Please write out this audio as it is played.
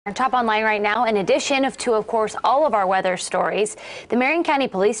Top online right now, in addition to, of course, all of our weather stories, the Marion County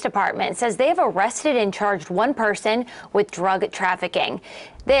Police Department says they have arrested and charged one person with drug trafficking.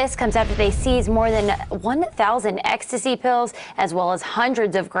 This comes after they seized more than 1,000 ecstasy pills, as well as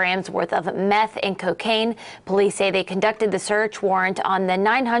hundreds of grams worth of meth and cocaine. Police say they conducted the search warrant on the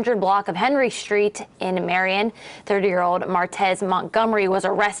 900 block of Henry Street in Marion. 30-year-old Martez Montgomery was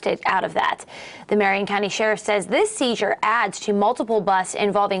arrested out of that. The Marion County Sheriff says this seizure adds to multiple busts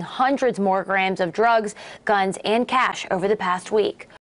involving hundreds more grams of drugs, guns, and cash over the past week.